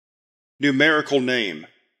Numerical name: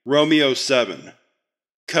 Romeo-7.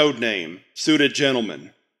 Codename: Suited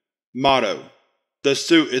Gentleman. Motto: The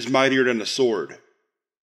suit is mightier than the sword.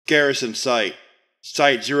 Garrison Site: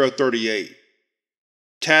 Site 038.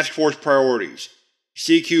 Task Force Priorities: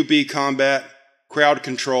 CQB Combat, Crowd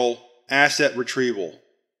Control, Asset Retrieval.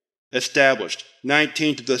 Established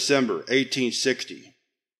 19th December 1860.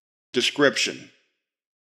 Description: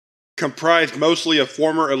 Comprised mostly of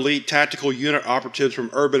former elite tactical unit operatives from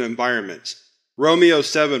urban environments,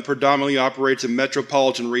 Romeo-7 predominantly operates in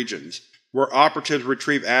metropolitan regions, where operatives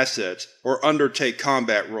retrieve assets or undertake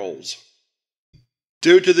combat roles.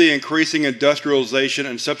 Due to the increasing industrialization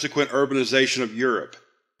and subsequent urbanization of Europe,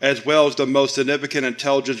 as well as the most significant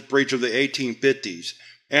intelligence breach of the 1850s,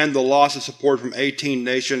 and the loss of support from 18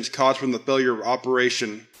 nations caused from the failure of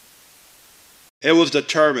Operation, it was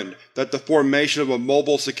determined that the formation of a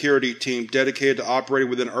mobile security team dedicated to operating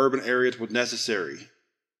within urban areas was necessary.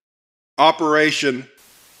 Operation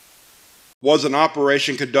was an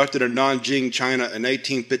operation conducted in Nanjing, China in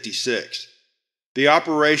 1856. The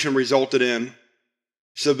operation resulted in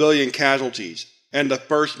civilian casualties and the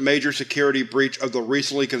first major security breach of the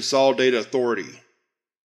recently consolidated authority.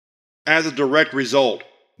 As a direct result,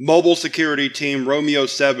 Mobile Security Team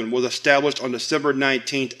Romeo-7 was established on December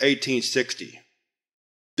 19, 1860.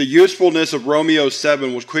 The usefulness of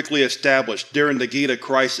Romeo-7 was quickly established during the Gita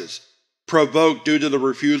Crisis, provoked due to the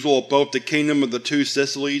refusal of both the Kingdom of the Two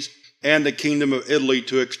Sicilies and the Kingdom of Italy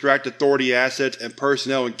to extract authority assets and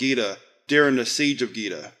personnel in Gita during the Siege of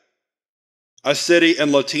Gita. A city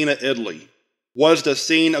in Latina Italy was the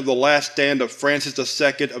scene of the last stand of Francis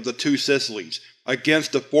II of the Two Sicilies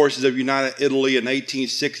against the forces of United Italy in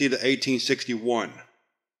 1860 to 1861.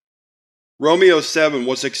 Romeo-7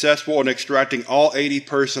 was successful in extracting all 80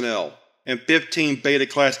 personnel and 15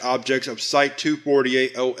 Beta-class objects of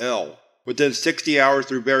Site-248-OL within 60 hours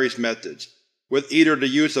through various methods, with either the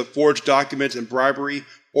use of forged documents and bribery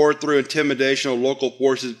or through intimidation of local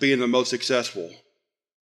forces being the most successful.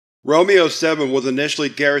 Romeo-7 was initially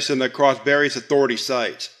garrisoned across various authority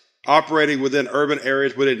sites, operating within urban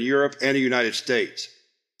areas within Europe and the United States.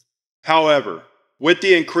 However, with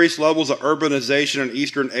the increased levels of urbanization in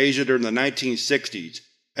Eastern Asia during the 1960s,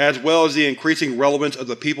 as well as the increasing relevance of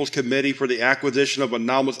the People's Committee for the Acquisition of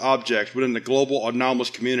Anomalous Objects within the global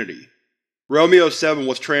anomalous community, Romeo-7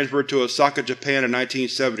 was transferred to Osaka, Japan in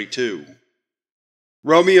 1972.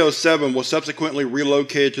 Romeo-7 was subsequently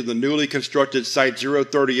relocated to the newly constructed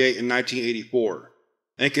Site-038 in 1984,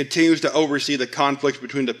 and continues to oversee the conflicts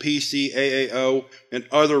between the PCAAO and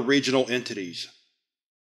other regional entities.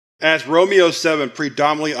 As Romeo-7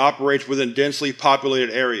 predominantly operates within densely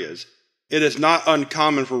populated areas, it is not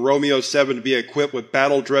uncommon for Romeo-7 to be equipped with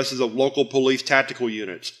battle dresses of local police tactical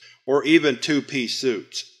units, or even two-piece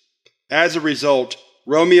suits. As a result,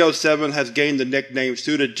 Romeo-7 has gained the nickname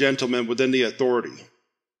Suited Gentleman within the Authority.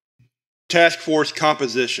 Task Force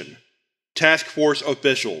Composition: Task Force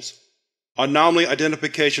Officials: Anomaly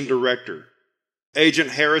Identification Director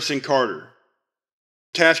Agent Harrison Carter.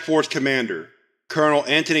 Task Force Commander Colonel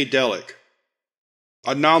Anthony Delic.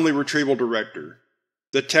 Anomaly Retrieval Director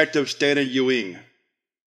Detective Stanton Ewing.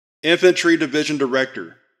 Infantry Division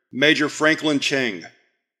Director Major Franklin Cheng.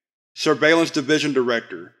 Surveillance Division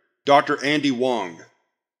Director Dr. Andy Wong.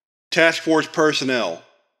 Task Force Personnel: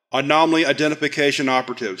 Anomaly Identification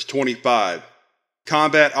Operatives 25,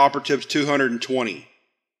 Combat Operatives 220,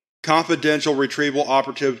 Confidential Retrieval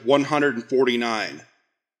Operatives 149,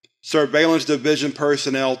 Surveillance Division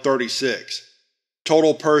Personnel 36,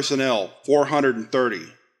 Total Personnel 430.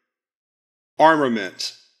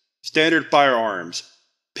 Armaments: Standard Firearms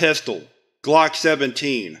Pistol Glock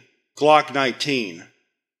 17, Glock 19.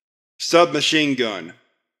 Submachine Gun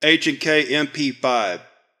H&K MP5,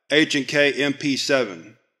 H&K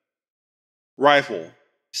MP7. Rifle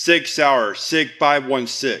Sig Sauer Sig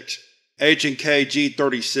 516, H&K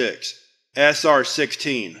G36,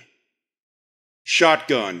 SR-16.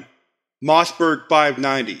 Shotgun Mossberg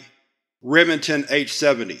 590, Remington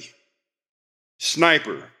H70.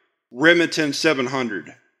 Sniper Remington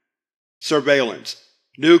 700. Surveillance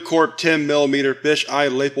Newcorp 10mm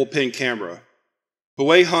fisheye lapel pin camera,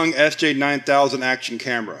 Huehung SJ9000 action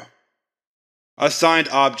camera. Assigned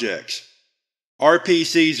Objects: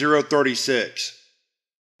 RPC 036,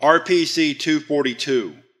 RPC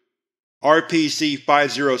 242, RPC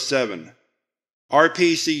 507,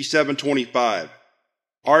 RPC 725,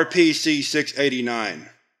 RPC 689.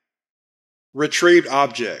 Retrieved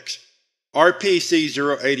Objects: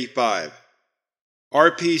 RPC 085,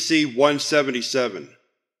 RPC 177,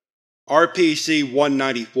 RPC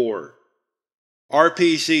 194,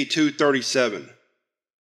 RPC 237,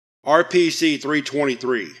 RPC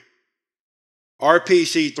 323,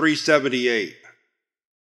 RPC-378,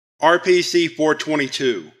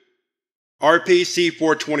 RPC-422,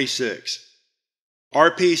 RPC-426,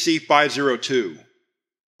 RPC-502,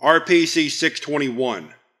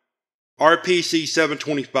 RPC-621,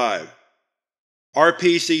 RPC-725,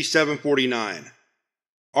 RPC-749,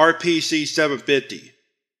 RPC-750,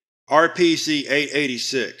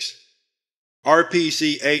 RPC-886,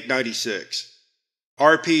 RPC-896,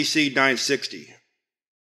 RPC-960.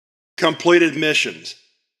 Completed missions.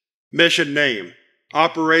 Mission name: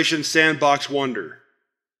 Operation Sandbox Wonder.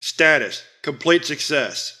 Status: Complete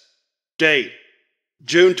success. Date: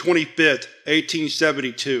 June 25,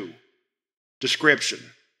 1872. Description: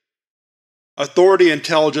 Authority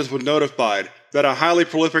intelligence was notified that a highly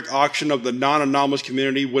prolific auction of the non-anomalous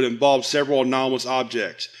community would involve several anomalous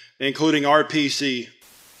objects, including RPC.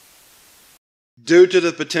 Due to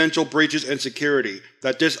the potential breaches and security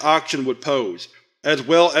that this auction would pose, as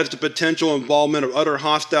well as the potential involvement of other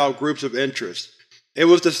hostile groups of interest, it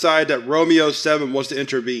was decided that Romeo-7 was to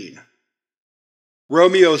intervene.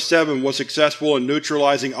 Romeo-7 was successful in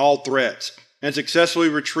neutralizing all threats, and successfully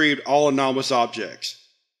retrieved all anomalous objects.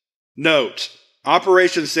 Note: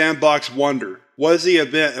 Operation Sandbox Wonder was the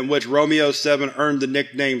event in which Romeo-7 earned the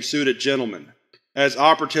nickname Suited Gentleman, as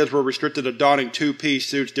operatives were restricted to donning two-piece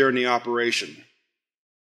suits during the operation.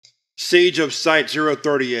 Siege of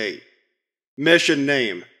Site-038. Mission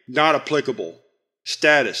name: Not applicable.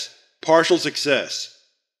 Status: Partial success.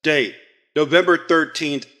 Date: November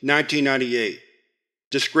 13, 1998.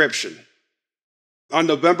 Description: On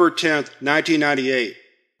November 10, 1998,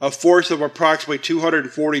 a force of approximately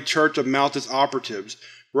 240 Church of Malthus operatives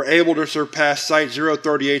were able to surpass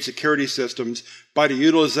Site-038 security systems by the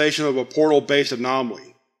utilization of a portal-based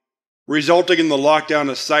anomaly, resulting in the lockdown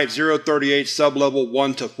of Site-038 Sublevel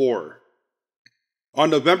 1-4. On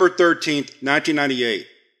November 13, 1998,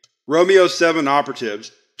 Romeo-7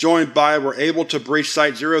 operatives, joined by, were able to breach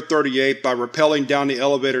Site-038 by rappelling down the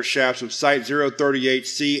elevator shafts of Site-038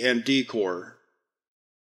 C and D Core.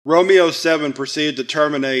 Romeo-7 proceeded to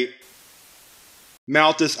terminate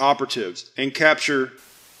Malthus operatives and capture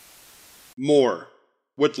more,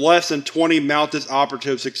 with less than 20 Malthus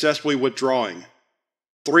operatives successfully withdrawing.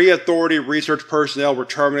 3 Authority research personnel were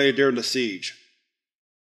terminated during the siege.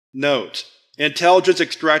 Note: Intelligence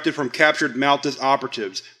extracted from captured Malthus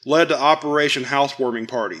operatives led to Operation Housewarming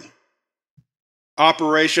Party.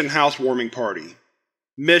 Operation Housewarming Party.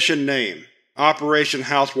 Mission name: Operation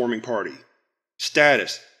Housewarming Party.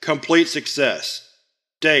 Status: Complete success.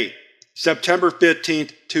 Date: September 15,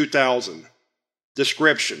 2000.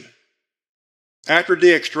 Description: After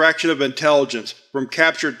the extraction of intelligence from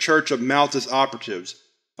captured Church of Malthus operatives,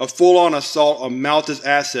 a full-on assault on Malthus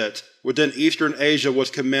assets within Eastern Asia was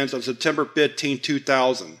commenced on September 15,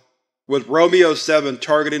 2000, with Romeo-7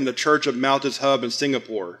 targeting the Church of Malthus hub in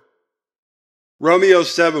Singapore.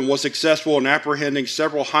 Romeo-7 was successful in apprehending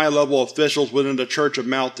several high-level officials within the Church of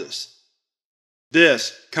Malthus.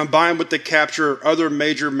 This, combined with the capture of other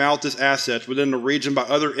major Malthus assets within the region by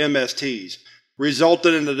other MSTs,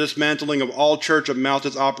 resulted in the dismantling of all Church of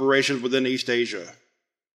Malthus operations within East Asia.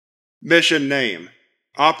 Mission name: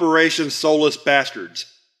 Operation Soulless Bastards.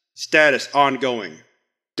 Status: Ongoing.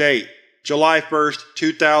 Date: July 1,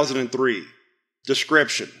 2003.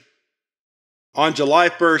 Description: On July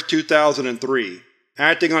 1, 2003,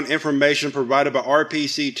 acting on information provided by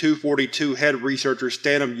RPC-242 head researcher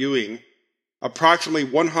Stanham Ewing, approximately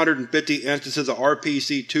 150 instances of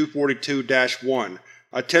RPC-242-1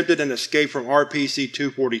 attempted an escape from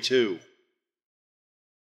RPC-242.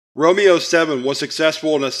 Romeo-7 was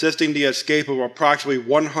successful in assisting the escape of approximately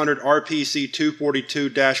 100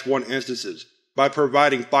 RPC-242-1 instances by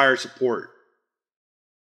providing fire support.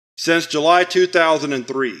 Since July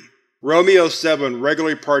 2003, Romeo-7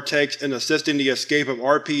 regularly partakes in assisting the escape of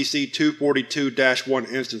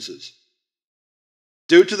RPC-242-1 instances.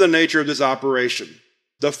 Due to the nature of this operation,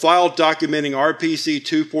 the file documenting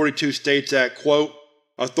RPC-242 states that, quote,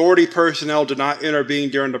 "Authority personnel did not intervene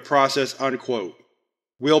during the process," unquote.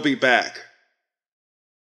 We'll be back.